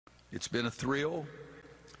It's been a thrill.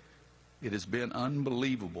 It has been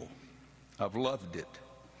unbelievable. I've loved it.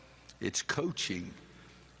 It's coaching,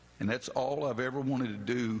 and that's all I've ever wanted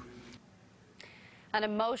to do. An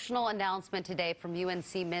emotional announcement today from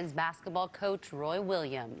UNC men's basketball coach Roy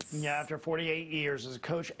Williams. Yeah, after 48 years as a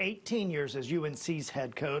coach, 18 years as UNC's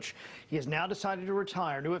head coach, he has now decided to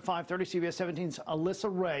retire. New at 5:30, CBS 17's Alyssa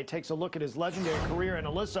Ray takes a look at his legendary career. And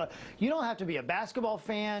Alyssa, you don't have to be a basketball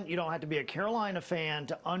fan, you don't have to be a Carolina fan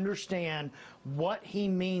to understand what he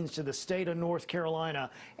means to the state of North Carolina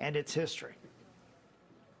and its history.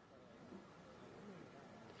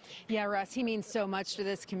 Yeah, Russ, he means so much to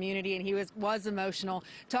this community, and he was emotional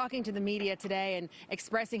talking to the media today and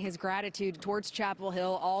expressing his gratitude towards Chapel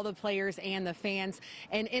Hill, all the players and the fans.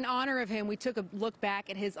 And in honor of him, we took a look back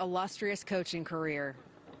at his illustrious coaching career.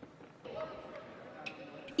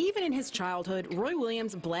 Even in his childhood, Roy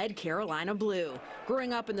Williams bled Carolina blue.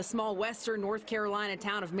 Growing up in the small western North Carolina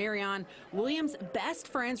town of Marion, Williams' best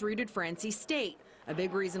friends rooted for NC State. A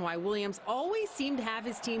big reason why Williams always seemed to have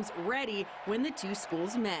his teams ready when the two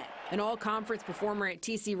schools met. An all-conference performer at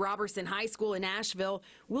T.C. Robertson High School in Nashville,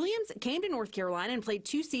 Williams came to North Carolina and played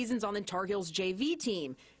 2 seasons on the Tar Heels JV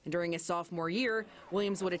team. And during his sophomore year,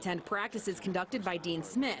 Williams would attend practices conducted by Dean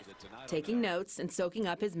Smith, taking notes and soaking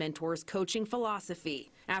up his mentor's coaching philosophy.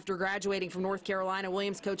 After graduating from North Carolina,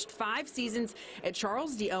 Williams coached 5 seasons at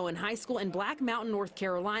Charles D. Owen High School in Black Mountain, North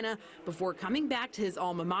Carolina, before coming back to his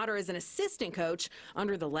alma mater as an assistant coach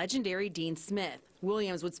under the legendary Dean Smith.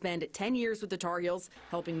 Williams would spend 10 years with the Tar Heels,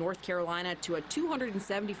 helping North Carolina to a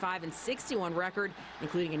 275-61 record,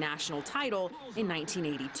 including a national title in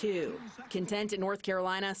 1982. Content at North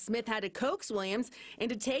Carolina, Smith had to coax Williams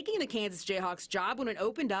into taking the Kansas Jayhawks job when it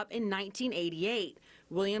opened up in 1988.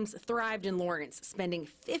 Williams thrived in Lawrence, spending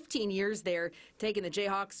 15 years there, taking the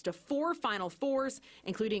Jayhawks to 4 Final Fours,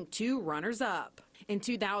 including 2 runners-up. In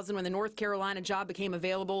 2000, when the North Carolina job became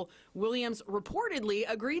available, Williams reportedly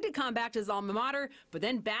agreed to come back to his alma mater, but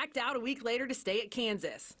then backed out a week later to stay at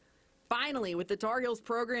Kansas. Finally, with the Tar Heels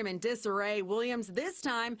program in disarray, Williams this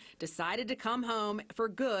time decided to come home for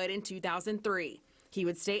good in 2003. He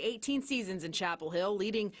would stay 18 seasons in Chapel Hill,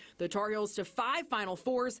 leading the Tar Heels to 5 Final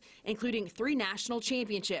Fours, including 3 national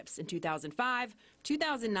championships in 2005,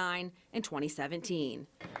 2009, and 2017.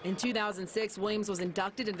 In 2006, Williams was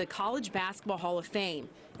inducted into the College Basketball Hall of Fame,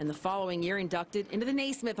 and the following year inducted into the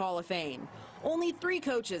Naismith Hall of Fame. Only 3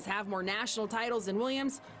 coaches have more national titles than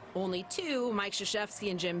Williams. Only 2, Mike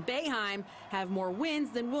Krzyzewski and Jim Boeheim, have more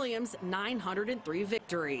wins than Williams' 903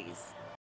 victories.